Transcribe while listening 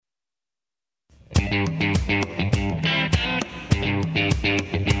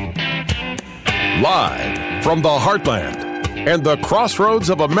Live from the heartland and the crossroads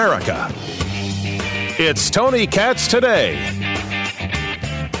of America, it's Tony Katz Today.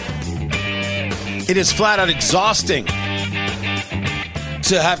 It is flat out exhausting to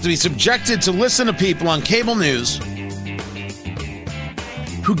have to be subjected to listen to people on cable news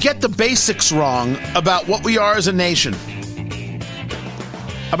who get the basics wrong about what we are as a nation,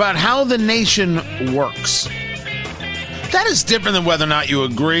 about how the nation works. That is different than whether or not you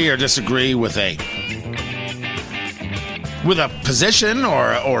agree or disagree with a position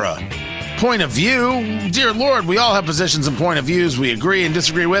or a point of view. Dear Lord, we all have positions and point of views we agree and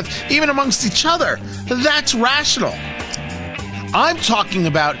disagree with, even amongst each other. That's rational. I'm talking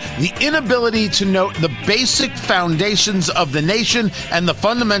about the inability to note the basic foundations of the nation and the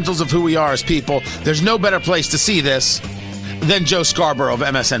fundamentals of who we are as people. There's no better place to see this than Joe Scarborough of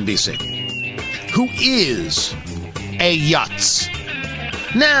MSNBC, who is a yutz.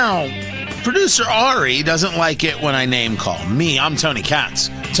 Now, producer Ari doesn't like it when I name call me. I'm Tony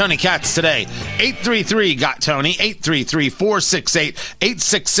Katz. Tony Katz Today. 833-GOT-TONY,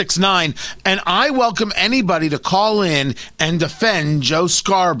 833-468-8669. And I welcome anybody to call in and defend Joe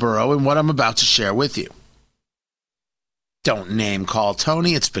Scarborough in what I'm about to share with you. Don't name call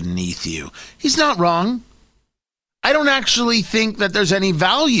Tony. It's beneath you. He's not wrong. I don't actually think that there's any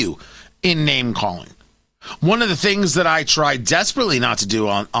value in name calling. One of the things that I try desperately not to do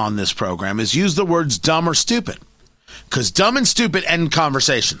on this program is use the words dumb or stupid, because dumb and stupid end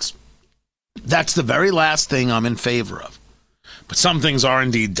conversations. That's the very last thing I'm in favor of. But some things are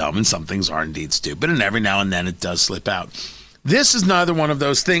indeed dumb and some things are indeed stupid, and every now and then it does slip out. This is neither one of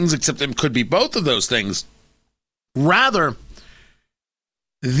those things, except it could be both of those things. Rather,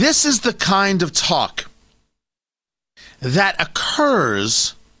 this is the kind of talk that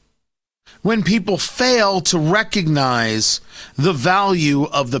occurs when people fail to recognize the value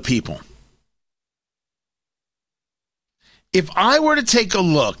of the people. If I were to take a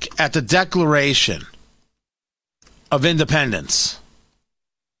look at the Declaration of Independence,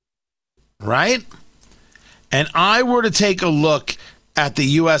 right? And I were to take a look at the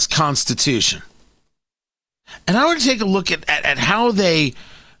U.S. Constitution, and I were to take a look at how they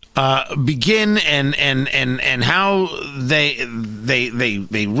begin and how they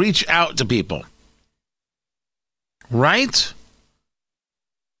reach out to people, right?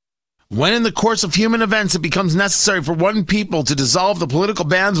 When in the course of human events it becomes necessary for one people to dissolve the political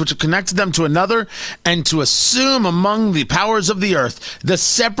bands which have connected them to another and to assume among the powers of the earth the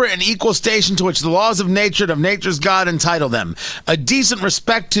separate and equal station to which the laws of nature and of nature's God entitle them, a decent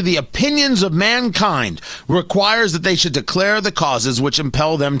respect to the opinions of mankind requires that they should declare the causes which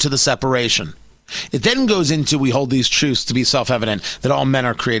impel them to the separation. It then goes into, we hold these truths to be self-evident, that all men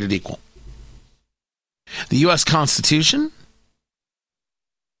are created equal. The U.S. Constitution?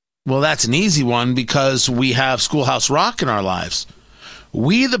 Well, that's an easy one because we have Schoolhouse Rock in our lives.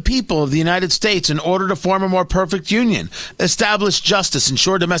 We, the people of the United States, in order to form a more perfect union, establish justice,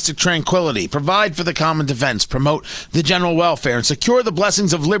 ensure domestic tranquility, provide for the common defense, promote the general welfare, and secure the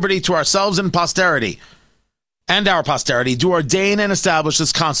blessings of liberty to ourselves and posterity, and our posterity, do ordain and establish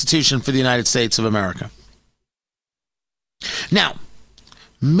this Constitution for the United States of America. Now,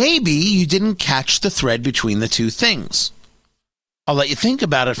 maybe you didn't catch the thread between the two things. I'll let you think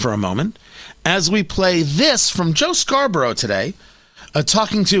about it for a moment as we play this from Joe Scarborough today,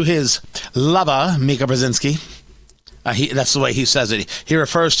 talking to his lover, Mika Brzezinski. That's the way he says it. He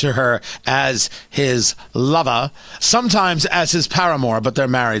refers to her as his lover, sometimes as his paramour, but they're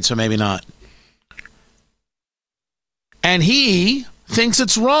married, so maybe not. And he thinks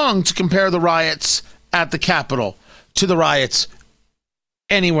it's wrong to compare the riots at the Capitol to the riots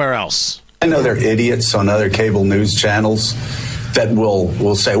anywhere else. I know there are idiots on other cable news channels that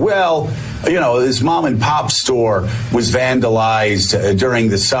will say, well, you know, this mom and pop store was vandalized during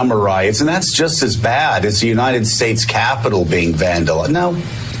the summer riots, and that's just as bad as the United States Capitol being vandalized.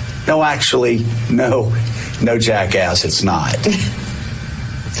 No, actually, no, jackass, it's not.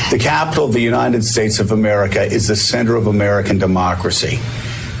 The Capitol of the United States of America is the center of American democracy.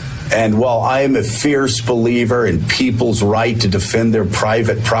 And while I am a fierce believer in people's right to defend their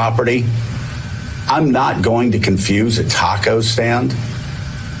private property, I'm not going to confuse a taco stand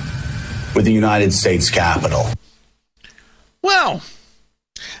with the United States Capitol. Well,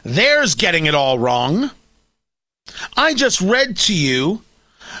 there's getting it all wrong. I just read to you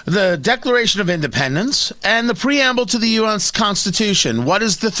the Declaration of Independence and the preamble to the U.S. Constitution. What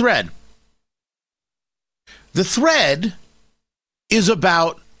is the thread? The thread is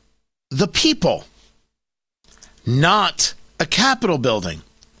about the people, not a Capitol building.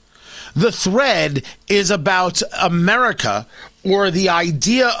 The thread is about America, or the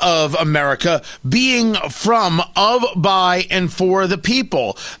idea of America being from, of, by, and for the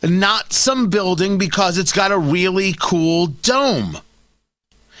people, not some building because it's got a really cool dome.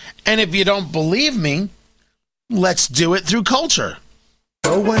 And if you don't believe me, let's do it through culture.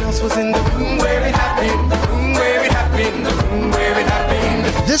 No one else was in the room where it happened, the room where it happened, the room where it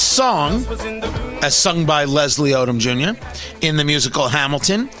happened. This song, as sung by Leslie Odom Jr. in the musical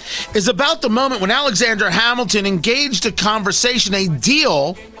Hamilton, is about the moment when Alexander Hamilton engaged a conversation, a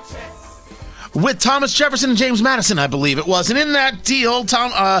deal with Thomas Jefferson and James Madison, I believe it was. And in that deal,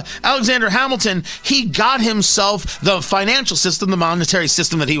 Alexander Hamilton, he got himself the financial system, the monetary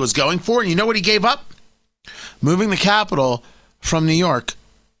system that he was going for. And you know what he gave up? Moving the capital from New York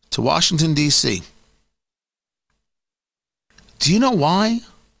to Washington, D.C. Do you know why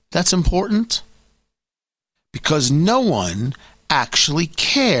that's important? Because no one actually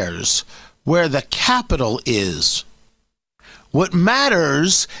cares where the capital is. What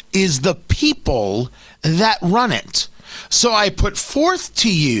matters is the people that run it. So I put forth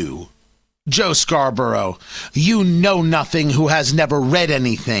to you, Joe Scarborough, you know nothing who has never read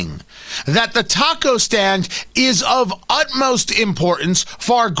anything, that the taco stand is of utmost importance,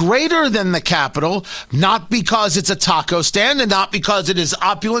 far greater than the Capitol, not because it's a taco stand and not because it is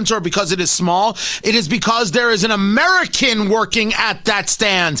opulent or because it is small. It is because there is an American working at that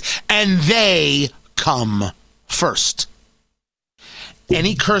stand, and they come first.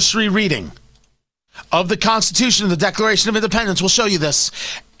 Any cursory reading of the Constitution and the Declaration of Independence will show you this.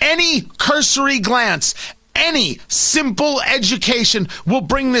 Any cursory glance, any simple education will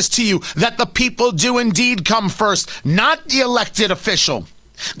bring this to you, that the people do indeed come first, not the elected official.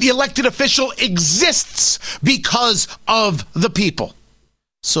 The elected official exists because of the people.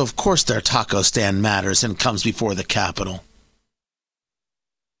 So, of course, their taco stand matters and comes before the Capitol.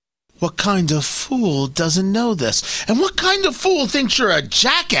 What kind of fool doesn't know this? And what kind of fool thinks you're a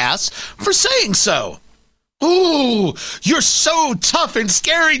jackass for saying so? Ooh, you're so tough and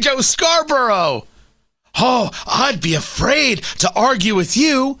scary, Joe Scarborough. Oh, I'd be afraid to argue with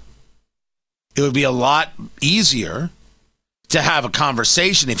you. It would be a lot easier to have a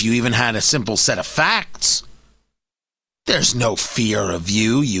conversation if you even had a simple set of facts. There's no fear of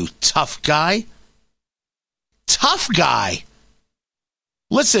you, you tough guy. Tough guy.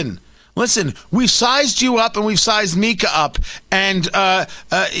 Listen, we've sized you up and we've sized Mika up, and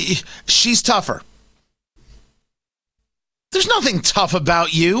she's tougher. There's nothing tough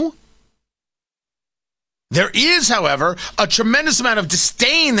about you. There is, however, a tremendous amount of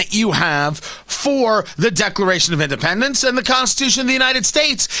disdain that you have for the Declaration of Independence and the Constitution of the United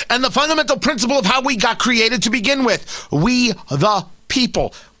States and the fundamental principle of how we got created to begin with. We, the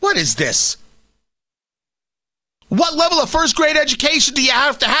people. What is this? What level of first grade education do you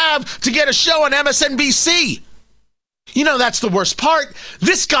have to get a show on MSNBC? You know, that's the worst part.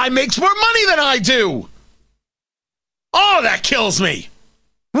 This guy makes more money than I do. Oh, that kills me.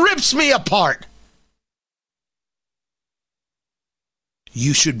 Rips me apart.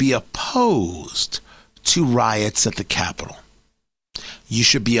 You should be opposed to riots at the Capitol. You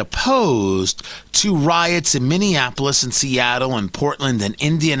should be opposed to riots in Minneapolis and Seattle and Portland and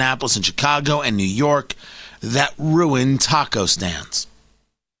Indianapolis and Chicago and New York that ruin taco stands.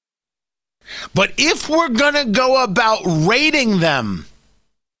 But if we're going to go about rating them,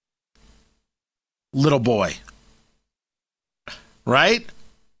 little boy, right?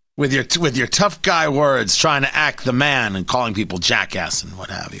 With your tough guy words, trying to act the man and calling people jackass and what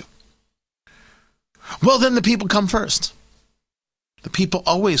have you. Well, then the people come first. The people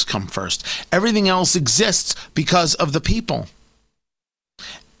always come first. Everything else exists because of the people.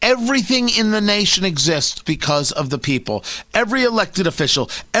 Everything in the nation exists because of the people. Every elected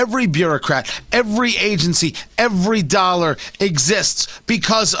official, every bureaucrat, every agency, every dollar exists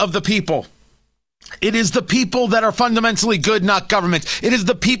because of the people. It is the people that are fundamentally good, not government. It is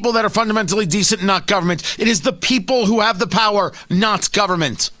the people that are fundamentally decent, not government. It is the people who have the power, not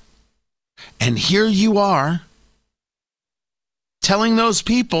government. And here you are telling those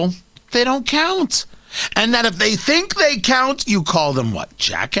people they don't count. And that if they think they count, you call them what?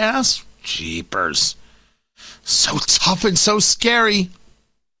 Jackass? Jeepers. So tough and so scary.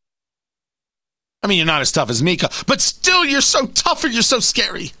 I mean, you're not as tough as Mika, but still you're so tough and you're so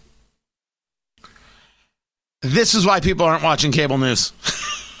scary. This is why people aren't watching cable news.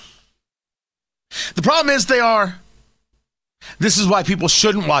 The problem is they are. This is why people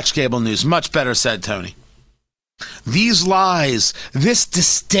shouldn't watch cable news. Much better said, Tony. These lies, this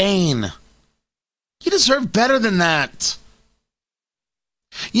disdain. You deserve better than that.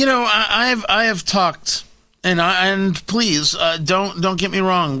 You know, I have talked and please don't get me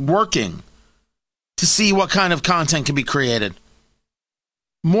wrong, working to see what kind of content can be created.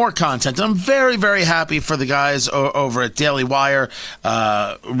 More content. I'm very, very happy for the guys over at Daily Wire,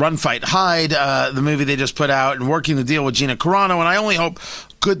 Run, Fight, Hide, the movie they just put out, and working the deal with Gina Carano, and I only hope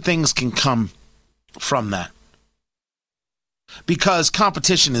good things can come from that. Because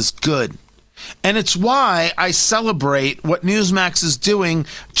competition is good. And it's why I celebrate what Newsmax is doing,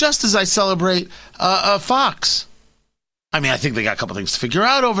 just as I celebrate Fox. I mean, I think they got a couple things to figure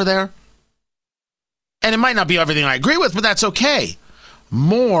out over there. And it might not be everything I agree with, but that's okay.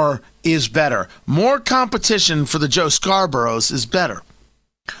 More is better. More competition for the Joe Scarboroughs is better.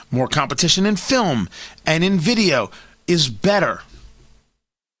 More competition in film and in video is better.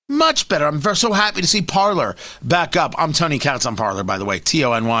 Much better. I'm so happy to see Parler back up. I'm Tony Katz on Parler, by the way.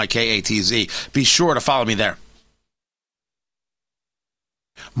 TonyKatz. Be sure to follow me there.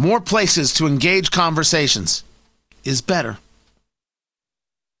 More places to engage conversations is better.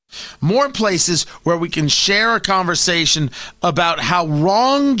 More places where we can share a conversation about how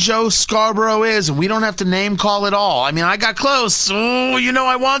wrong Joe Scarborough is, and we don't have to name call it all. I mean, I got close, so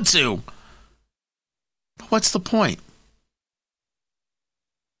I want to. But what's the point?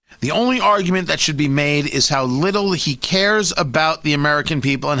 The only argument that should be made is how little he cares about the American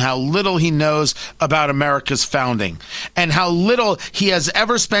people and how little he knows about America's founding and how little he has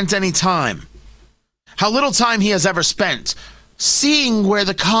ever spent any time. How little time he has ever spent seeing where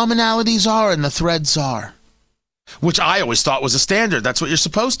the commonalities are and the threads are, which I always thought was a standard. That's what you're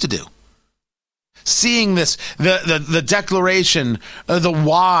supposed to do. Seeing this, the Declaration, the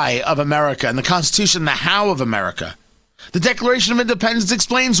why of America, and the Constitution, the how of America. The Declaration of Independence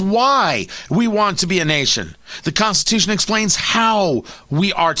explains why we want to be a nation. The Constitution explains how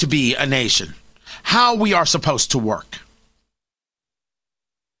we are to be a nation, how we are supposed to work.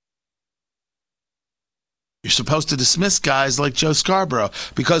 You're supposed to dismiss guys like Joe Scarborough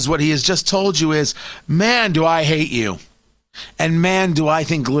because what he has just told you is, man, do I hate you. And man, do I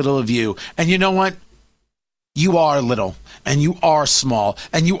think little of you. And you know what? You are little, and you are small,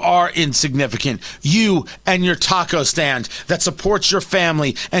 and you are insignificant. You and your taco stand that supports your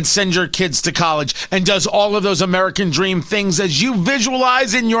family and sends your kids to college and does all of those American dream things as you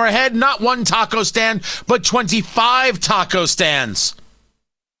visualize in your head, not one taco stand, but 25 taco stands.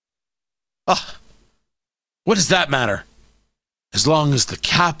 What does that matter? As long as the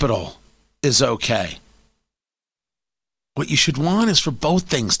capital is okay. What you should want is for both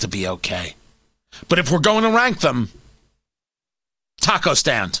things to be okay. But if we're going to rank them, taco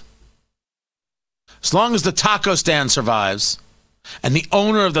stand. As long as the taco stand survives and the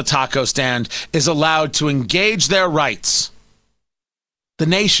owner of the taco stand is allowed to engage their rights, the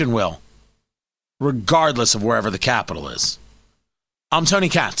nation will, regardless of wherever the capital is. I'm Tony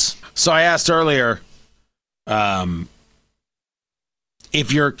Katz. So I asked earlier,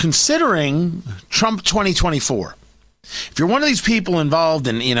 if you're considering Trump 2024, if you're one of these people involved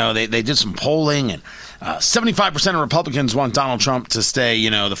in, they did some polling and 75% of Republicans want Donald Trump to stay,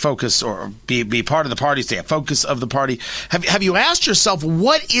 the focus or be part of the party, stay a focus of the party. Have you asked yourself,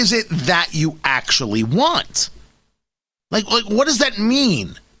 what is it that you actually want? Like what does that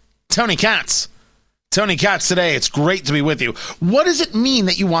mean? Tony Katz today. It's great to be with you. What does it mean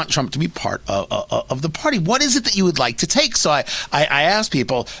that you want Trump to be part of the party? What is it that you would like to take? So I asked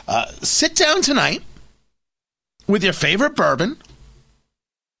people, sit down tonight with your favorite bourbon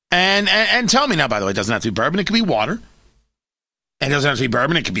and tell me. Now, by the way, it doesn't have to be bourbon. It could be water. It doesn't have to be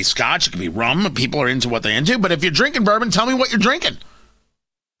bourbon. It could be scotch. It could be rum. People are into what they're into. But if you're drinking bourbon, tell me what you're drinking.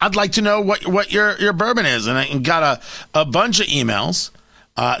 I'd like to know what your bourbon is. And I got a bunch of emails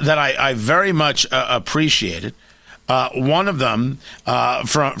that I very much appreciated. One of them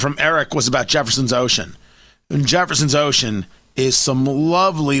from Eric was about Jefferson's Ocean. And Jefferson's Ocean is some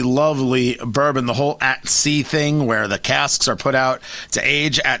lovely, lovely bourbon. The whole at sea thing where the casks are put out to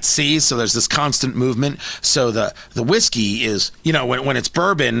age at sea. So there's this constant movement. So the whiskey is, when it's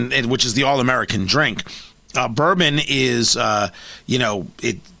bourbon, which is the all-American drink, bourbon is,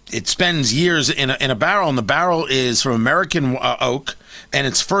 it spends years in a barrel, and the barrel is from American oak, and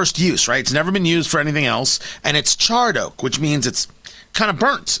it's first use, right? It's never been used for anything else, and it's charred oak, which means it's kind of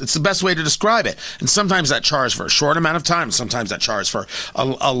burnt. It's the best way to describe it. And sometimes that chars for a short amount of time. Sometimes that chars for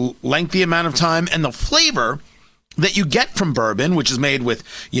a lengthy amount of time. And the flavor that you get from bourbon, which is made with,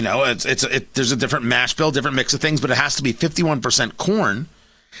 there's a different mash bill, different mix of things, but it has to be 51% corn.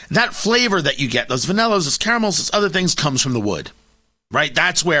 That flavor that you get, those vanillas, those caramels, those other things, comes from the wood. Right,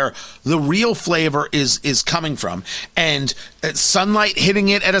 that's where the real flavor is coming from, and sunlight hitting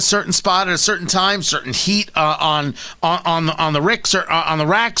it at a certain spot at a certain time, certain heat on the ricks or on the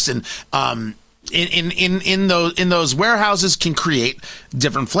racks, and in those warehouses can create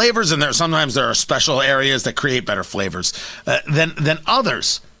different flavors, and sometimes there are special areas that create better flavors than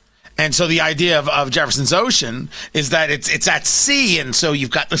others. And so the idea of Jefferson's Ocean is that it's at sea, and so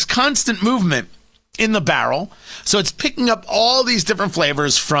you've got this constant movement in the barrel. So it's picking up all these different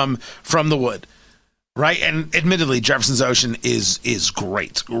flavors from the wood, right? And admittedly, Jefferson's Ocean is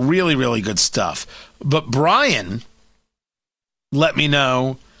great, really, really good stuff. But Brian let me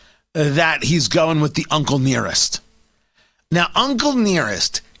know that he's going with the Uncle Nearest. Now, Uncle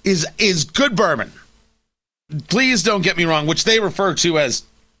Nearest is good bourbon. Please don't get me wrong, which they refer to as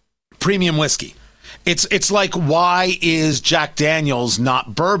premium whiskey. It's like, why is Jack Daniel's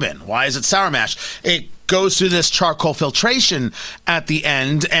not bourbon? Why is it sour mash? It goes through this charcoal filtration at the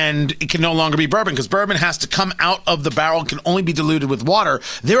end, and it can no longer be bourbon because bourbon has to come out of the barrel, can only be diluted with water.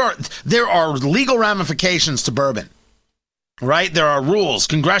 There are legal ramifications to bourbon, right? There are rules,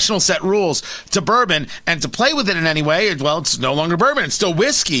 congressional set rules to bourbon, and to play with it in any way, well, it's no longer bourbon. It's still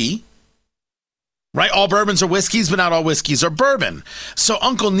whiskey. Right? All bourbons are whiskeys, but not all whiskeys are bourbon. So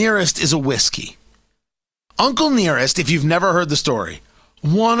Uncle Nearest is a whiskey. Uncle Nearest, if you've never heard the story,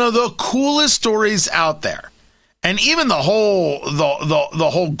 one of the coolest stories out there. And even the whole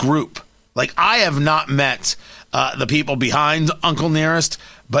group. Like, I have not met the people behind Uncle Nearest,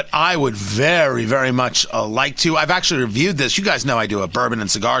 but I would very, very much like to. I've actually reviewed this. You guys know I do a bourbon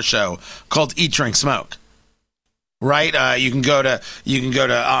and cigar show called Eat, Drink, Smoke. Right? You can go to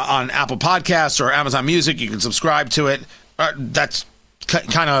on Apple Podcasts or Amazon Music. You can subscribe to it. That's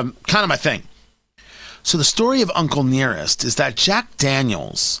kind of my thing. So the story of Uncle Nearest is that Jack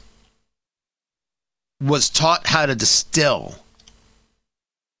Daniels was taught how to distill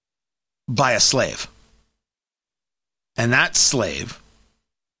by a slave. And that slave,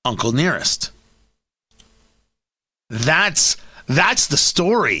 Uncle Nearest. That's the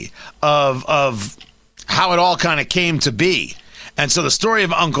story of how it all kind of came to be. And so the story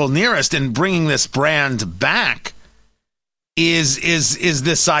of Uncle Nearest and bringing this brand back is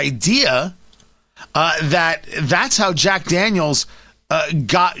this idea that's how Jack Daniels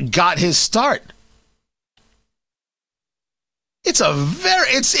got his start. It's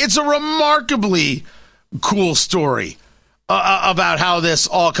a remarkably cool story about how this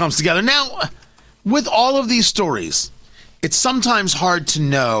all comes together. Now, with all of these stories, it's sometimes hard to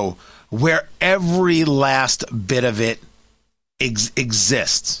know where every last bit of it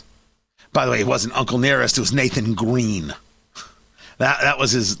exists. By the way, it wasn't Uncle Nearest; it was Nathan Green. That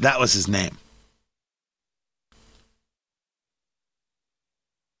was his name.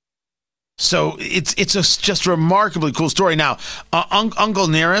 So it's just a remarkably cool story. Now, Uncle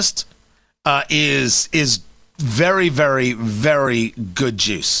Nearest is very, very, very good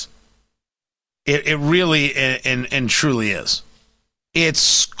juice. It really and truly is.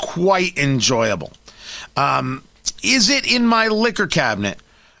 It's quite enjoyable. Is it in my liquor cabinet?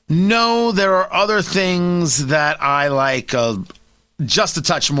 No, there are other things that I like just a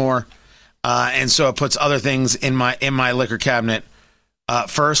touch more, and so it puts other things in my liquor cabinet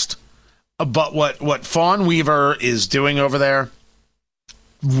first. But what Fawn Weaver is doing over there,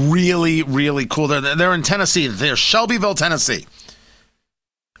 really, really cool. They're in Tennessee. They're Shelbyville, Tennessee.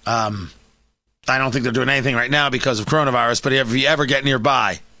 I don't think they're doing anything right now because of coronavirus, but if you ever get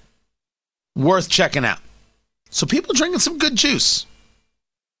nearby, worth checking out. So people drinking some good juice.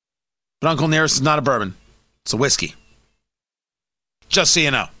 But Uncle Nearest is not a bourbon. It's a whiskey. Just so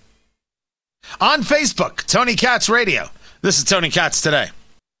you know. On Facebook, Tony Katz Radio. This is Tony Katz Today.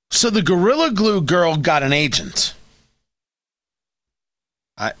 So the Gorilla Glue girl got an agent.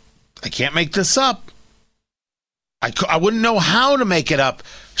 I can't make this up. I wouldn't know how to make it up.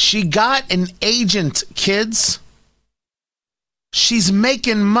 She got an agent, kids. She's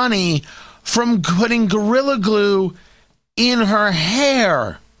making money from putting Gorilla Glue in her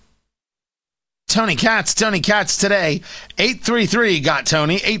hair. Tony Katz Today.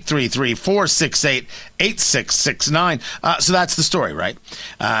 833-GOT-TONY, 833-468-8669. So that's the story, right?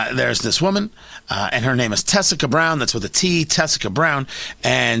 There's this woman, and her name is Tessica Brown. That's with a T, Tessica Brown.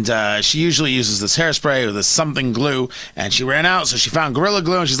 And she usually uses this hairspray or this something glue, and she ran out, so she found Gorilla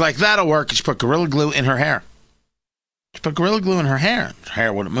Glue, and she's like, that'll work. And she put Gorilla Glue in her hair. She put Gorilla Glue in her hair. Her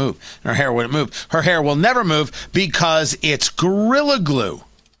hair wouldn't move. Her hair wouldn't move. Her hair will never move because it's Gorilla Glue.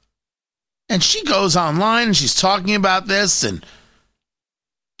 And she goes online and she's talking about this, and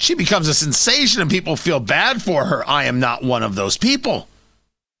she becomes a sensation and people feel bad for her. I am not one of those people.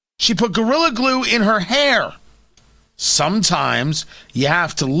 She put Gorilla Glue in her hair. Sometimes you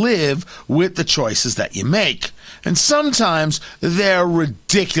have to live with the choices that you make. And sometimes they're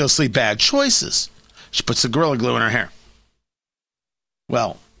ridiculously bad choices. She puts the Gorilla Glue in her hair.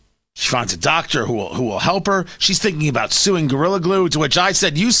 Well, She finds a doctor who will help her. She's thinking about suing Gorilla Glue, to which I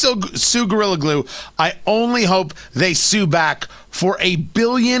said, you sue Gorilla Glue. I only hope they sue back for $1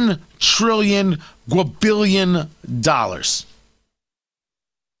 billion, trillion, $1 billion.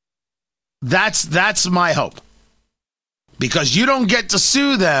 That's my hope. Because you don't get to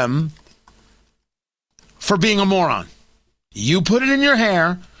sue them for being a moron. You put it in your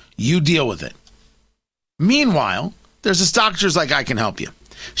hair, you deal with it. Meanwhile, there's this doctor's like, I can help you.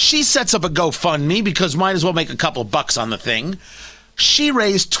 She sets up a GoFundMe because might as well make a couple bucks on the thing. She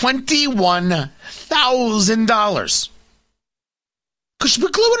raised $21,000 because she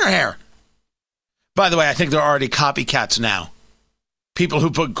put glue in her hair. By the way, I think there are already copycats now. People who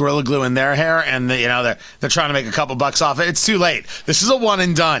put Gorilla Glue in their hair and they're trying to make a couple bucks off it. It's too late. This is a one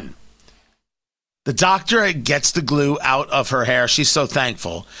and done. The doctor gets the glue out of her hair. She's so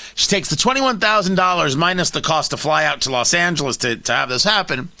thankful. She takes the $21,000 minus the cost to fly out to Los Angeles to have this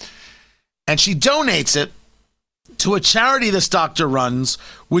happen, and she donates it to a charity this doctor runs,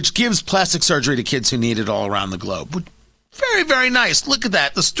 which gives plastic surgery to kids who need it all around the globe. Very, very nice. Look at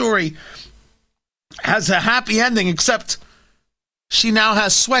that. The story has a happy ending, except she now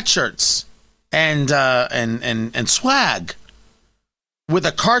has sweatshirts and swag with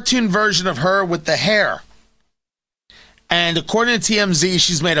a cartoon version of her with the hair. And according to TMZ,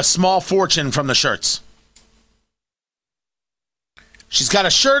 she's made a small fortune from the shirts. She's got a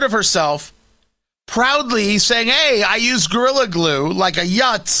shirt of herself proudly saying, hey, I use Gorilla Glue like a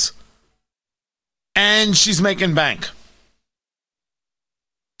yutz. And she's making bank.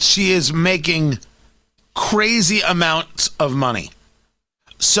 She is making crazy amounts of money.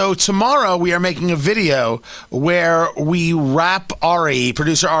 So tomorrow we are making a video where we wrap Ari,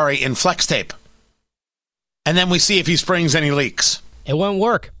 producer Ari, in flex tape. And then we see if he springs any leaks. It won't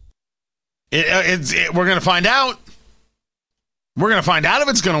work. We're going to find out. We're going to find out if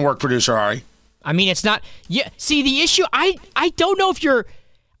it's going to work, producer Ari. I mean, it's not... Yeah, see, the issue... I don't know if you're...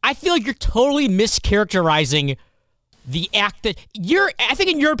 I feel like you're totally mischaracterizing the act that... I think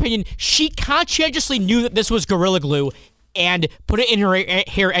in your opinion, she conscientiously knew that this was Gorilla Glue and put it in her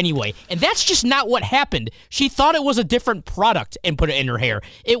hair anyway. And that's just not what happened. She thought it was a different product and put it in her hair.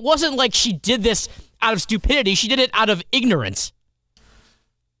 It wasn't like she did this out of stupidity. She did it out of ignorance.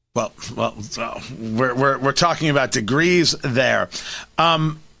 Well, we're talking about degrees there.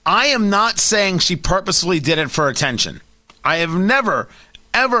 I am not saying she purposefully did it for attention. I have never,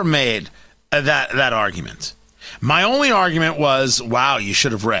 ever made that argument. My only argument was, wow, you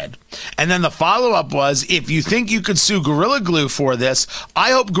should have read. And then the follow-up was, if you think you could sue Gorilla Glue for this,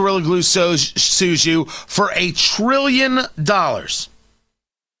 I hope Gorilla Glue sues you for $1 trillion.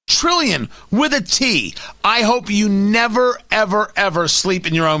 Trillion with a T. I hope you never, ever, ever sleep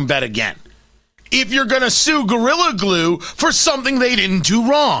in your own bed again. If you're going to sue Gorilla Glue for something they didn't do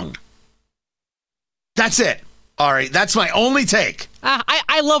wrong. That's it. All right, that's my only take.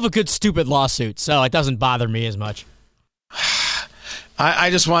 I love a good stupid lawsuit, so it doesn't bother me as much.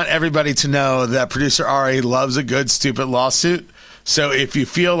 I just want everybody to know that producer Ari loves a good stupid lawsuit. So if you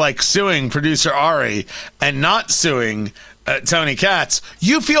feel like suing producer Ari and not suing Tony Katz,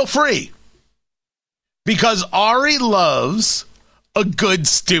 you feel free. Because Ari loves a good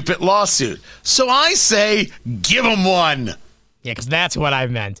stupid lawsuit. So I say, give him one. Yeah, because that's what I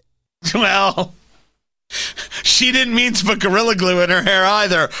meant. Well... she didn't mean to put Gorilla Glue in her hair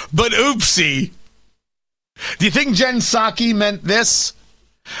either, but oopsie. Do you think Jen Psaki meant this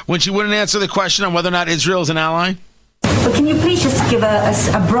when she wouldn't answer the question on whether or not Israel is an ally? But can you please just give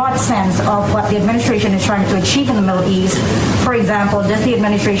a broad sense of what the administration is trying to achieve in the Middle East? For example, does the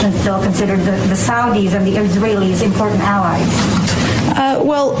administration still consider the Saudis and the Israelis important allies?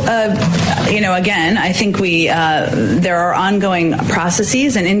 Again, I think there are ongoing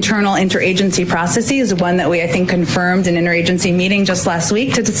processes and internal interagency processes, one that I think, confirmed an interagency meeting just last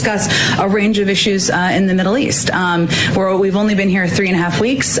week to discuss a range of issues in the Middle East. Where we've only been here 3.5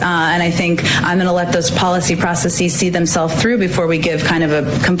 weeks, and I think I'm going to let those policy processes see themselves through before we give kind of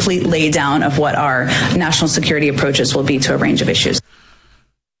a complete laydown of what our national security approaches will be to a range of issues.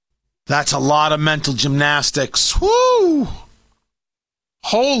 That's a lot of mental gymnastics. Woo!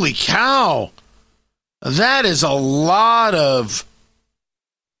 Holy cow. That is a lot of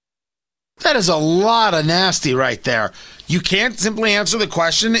nasty right there. You can't simply answer the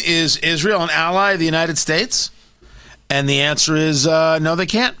question, is Israel an ally of the United States? And the answer is no, they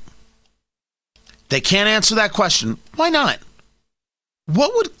can't. They can't answer that question. Why not?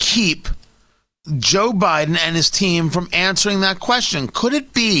 What would keep Joe Biden and his team from answering that question? Could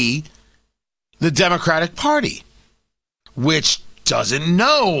it be the Democratic Party, which doesn't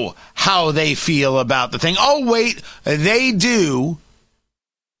know how they feel about the thing? Oh, wait, they do.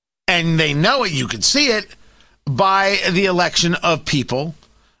 And they know it, you can see it, by the election of people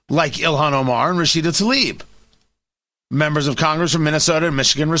like Ilhan Omar and Rashida Tlaib, members of Congress from Minnesota and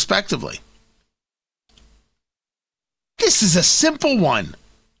Michigan, respectively. This is a simple one.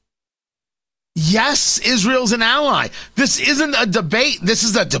 Yes, Israel's an ally. This isn't a debate. This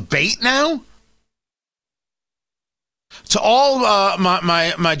is a debate now? To all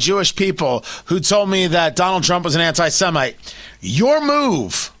my Jewish people who told me that Donald Trump was an anti-Semite, your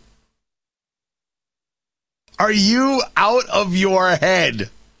move. Are you out of your head?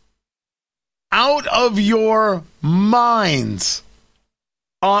 Out of your minds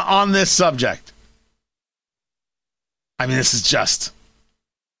on this subject? I mean, this is just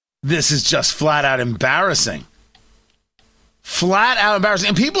flat out embarrassing. Flat out embarrassing.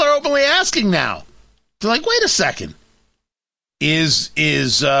 And people are openly asking now. They're like, wait a second. Is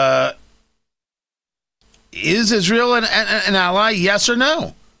Israel an ally? Yes or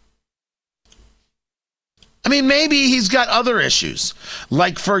no? I mean, maybe he's got other issues.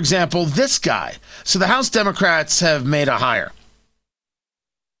 Like, for example, this guy. So the House Democrats have made a hire.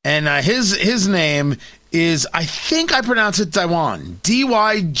 And his name is, I think I pronounce it Daywan.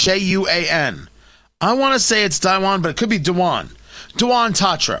 D-Y-J-U-A-N. I want to say it's Daywan, but it could be Dewan. Dewan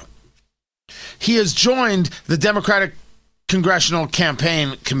Tatro. He has joined the Democratic Congressional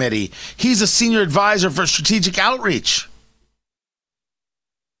Campaign Committee. He's a senior advisor for strategic outreach.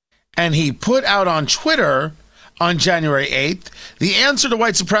 And he put out on Twitter on January 8th, the answer to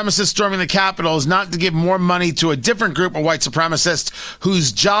white supremacists storming the Capitol is not to give more money to a different group of white supremacists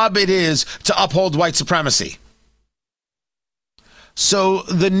whose job it is to uphold white supremacy. So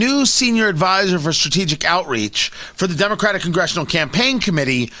the new senior advisor for strategic outreach for the Democratic Congressional Campaign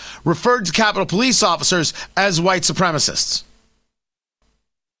Committee referred to Capitol Police officers as white supremacists.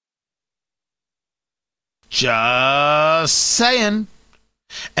 Just saying.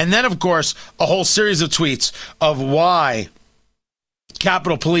 And then, of course, a whole series of tweets of why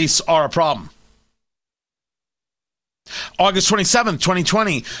Capitol Police are a problem. August 27th,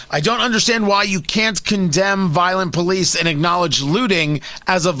 2020. I don't understand why you can't condemn violent police and acknowledge looting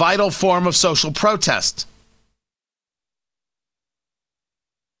as a vital form of social protest.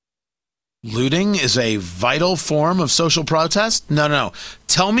 Looting is a vital form of social protest? No.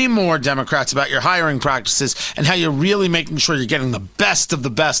 Tell me more, Democrats, about your hiring practices and how you're really making sure you're getting the best of the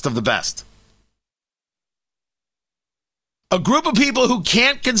best of the best. A group of people who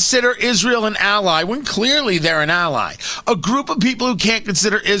can't consider Israel an ally when clearly they're an ally. A group of people who can't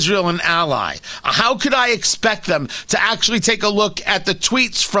consider Israel an ally. How could I expect them to actually take a look at the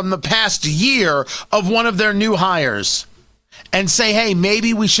tweets from the past year of one of their new hires and say, hey,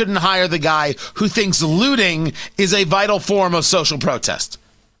 maybe we shouldn't hire the guy who thinks looting is a vital form of social protest?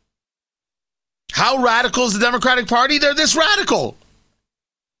 How radical is the Democratic Party? They're this radical.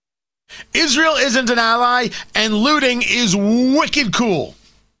 Israel isn't an ally, and looting is wicked cool.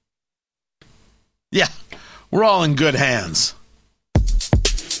 Yeah, we're all in good hands.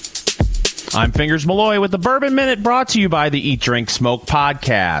 I'm Fingers Malloy with the Bourbon Minute, brought to you by the Eat, Drink, Smoke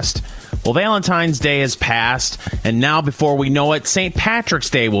podcast. Well, Valentine's Day has passed, and now before we know it, St. Patrick's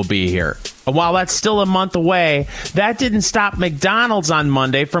Day will be here. And while that's still a month away, that didn't stop McDonald's on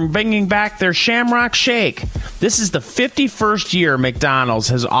Monday from bringing back their Shamrock Shake. This is the 51st year McDonald's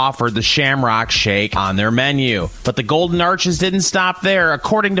has offered the Shamrock Shake on their menu. But the Golden Arches didn't stop there.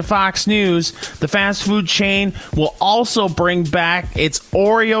 According to Fox News, the fast food chain will also bring back its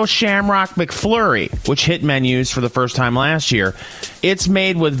Oreo Shamrock McFlurry, which hit menus for the first time last year. It's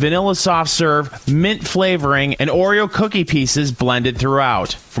made with vanilla soft serve, mint flavoring, and Oreo cookie pieces blended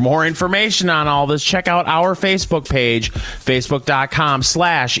throughout. For more information on all this, check out our Facebook page,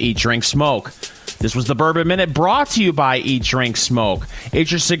 facebook.com/eatdrinksmoke. This was the Bourbon Minute, brought to you by Eat, Drink, Smoke. It's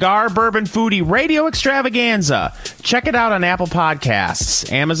your cigar, bourbon, foodie radio extravaganza. Check it out on Apple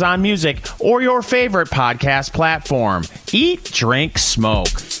Podcasts, Amazon Music, or your favorite podcast platform. Eat, Drink, Smoke.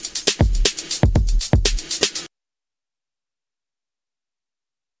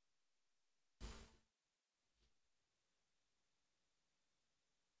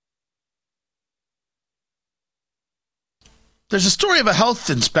 There's a story of a health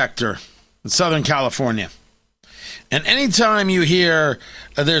inspector in Southern California. And anytime you hear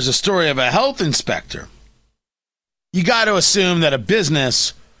there's a story of a health inspector, you got to assume that a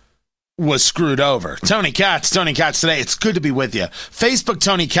business was screwed over. Tony Katz today. It's good to be with you. Facebook,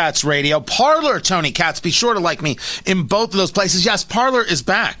 Tony Katz Radio. Parler, Tony Katz. Be sure to like me in both of those places. Yes, Parler is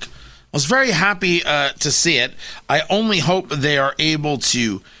back. I was very happy to see it. I only hope they are able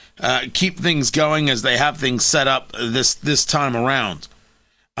to keep things going as they have things set up this time around.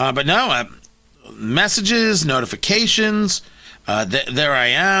 But no, messages, notifications, There I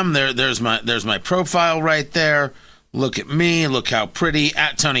am. There's my profile right there. Look at me. Look how pretty.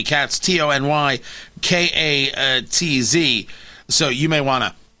 At Tony Katz, TonyKatz. So you may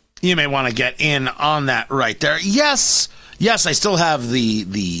want to get in on that right there. Yes, I still have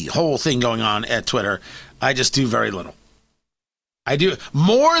the whole thing going on at Twitter. I just do very little. I do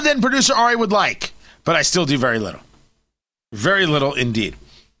more than producer Ari would like, but I still do very little. Very little indeed.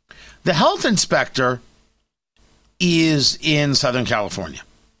 The health inspector is in Southern California.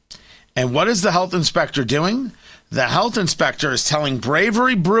 And what is the health inspector doing? The health inspector is telling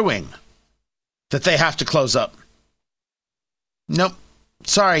Bravery Brewing that they have to close up. Nope.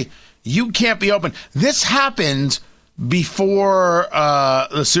 Sorry, you can't be open. This happened before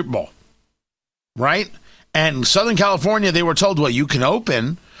the Super Bowl, right? And Southern California, they were told, well, you can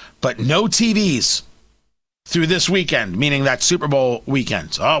open, but no TVs through this weekend, meaning that Super Bowl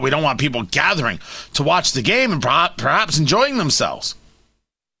weekend. Oh, we don't want people gathering to watch the game and perhaps enjoying themselves.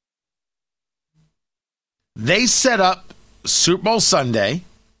 They set up Super Bowl Sunday,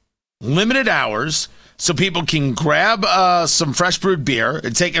 limited hours, so people can grab some fresh brewed beer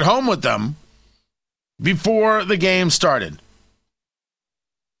and take it home with them before the game started.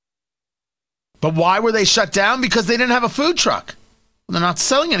 But why were they shut down? Because they didn't have a food truck. They're not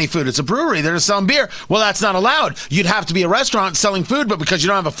selling any food. It's a brewery. They're just selling beer. Well, that's not allowed. You'd have to be a restaurant selling food, but because you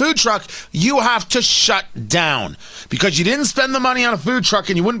don't have a food truck, you have to shut down. Because you didn't spend the money on a food truck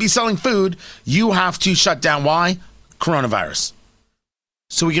and you wouldn't be selling food, you have to shut down. Why? Coronavirus.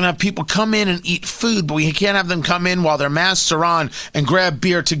 So we can have people come in and eat food, but we can't have them come in while their masks are on and grab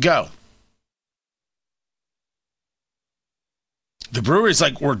beer to go. The brewery's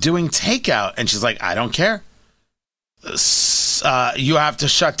like, we're doing takeout. And she's like, I don't care. You have to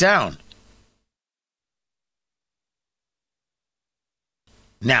shut down.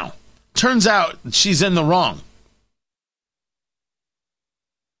 Now, turns out she's in the wrong.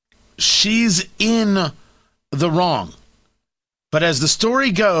 She's in the wrong. But as the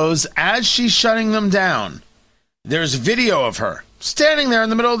story goes, as she's shutting them down, there's video of her standing there in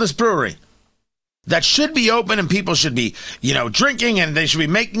the middle of this brewery that should be open and people should be, drinking and they should be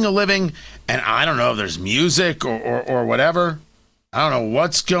making a living. And I don't know if there's music or whatever. I don't know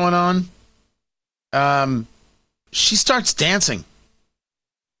what's going on. She starts dancing.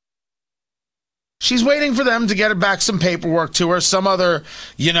 She's waiting for them to get back some paperwork to her, some other,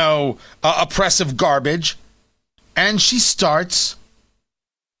 oppressive garbage. And she starts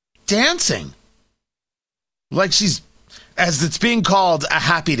dancing. Like she's, as it's being called, a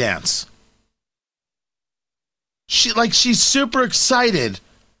happy dance. She's super excited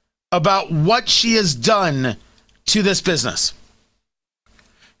about what she has done to this business.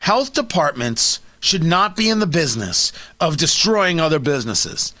 Health departments should not be in the business of destroying other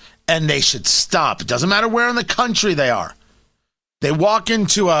businesses, and they should stop. It doesn't matter where in the country they are. They walk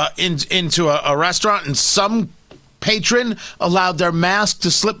into a restaurant and some patron allowed their mask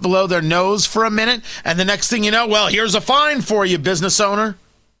to slip below their nose for a minute, and the next thing you know, well, here's a fine for you, business owner.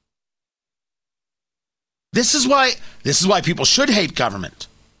 This is why people should hate government.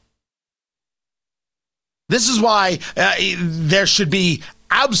 This is why there should be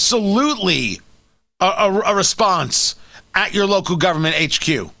absolutely a response at your local government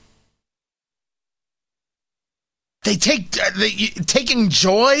HQ. They taking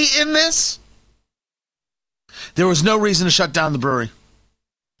joy in this. There was no reason to shut down the brewery.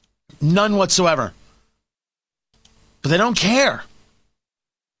 None whatsoever. But they don't care.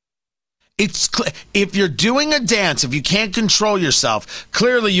 If you're doing a dance, if you can't control yourself,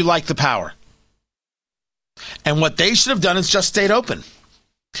 clearly you like the power. And what they should have done is just stayed open.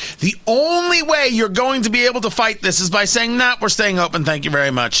 The only way you're going to be able to fight this is by saying, nah, we're staying open. Thank you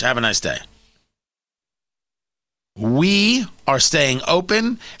very much. Have a nice day. We are staying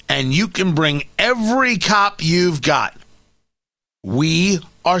open, and you can bring every cop you've got. We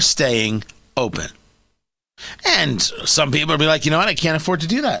are staying open. And some people will be like, you know what? I can't afford to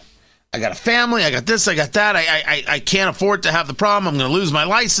do that. I got a family, I got this, I got that. I can't afford to have the problem. I'm going to lose my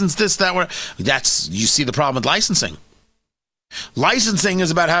license, this, that, where. You see the problem with licensing. Licensing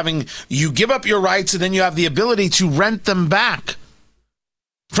is about you give up your rights and then you have the ability to rent them back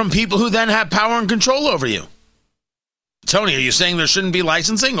from people who then have power and control over you. Tony, are you saying there shouldn't be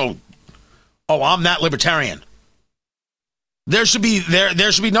licensing? Oh, I'm that libertarian. There should be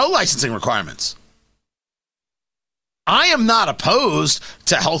no licensing requirements. I am not opposed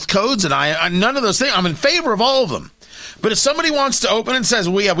to health codes, and none of those things. I'm in favor of all of them. But if somebody wants to open and says,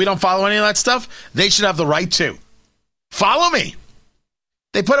 we don't follow any of that stuff, they should have the right to. Follow me.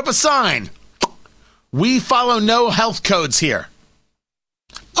 They put up a sign. We follow no health codes here.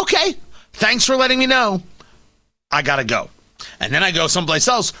 Okay, thanks for letting me know. I got to go. And then I go someplace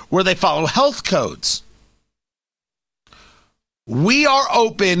else where they follow health codes. We are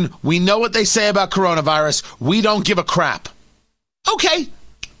open. We know what they say about coronavirus. We don't give a crap. Okay,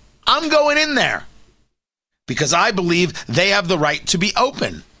 I'm going in there because I believe they have the right to be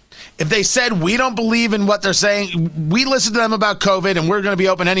open. If they said we don't believe in what they're saying, we listen to them about COVID and we're going to be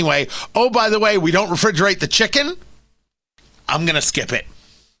open anyway. Oh, by the way, we don't refrigerate the chicken. I'm going to skip it.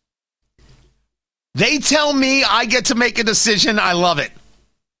 They tell me I get to make a decision. I love it.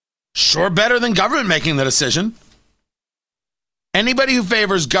 Sure, better than government making the decision. Anybody who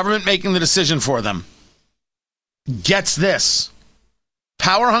favors government making the decision for them gets this.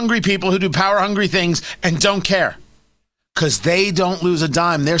 Power-hungry people who do power-hungry things and don't care because they don't lose a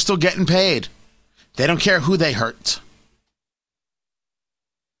dime. They're still getting paid. They don't care who they hurt.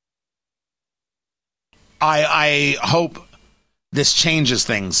 I hope this changes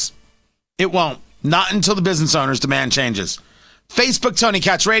things. It won't. Not until the business owners demand changes. Facebook, Tony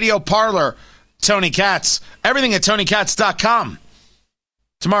Katz Radio, Parler, Tony Katz, everything at TonyKatz.com.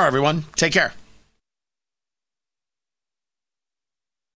 Tomorrow, everyone. Take care.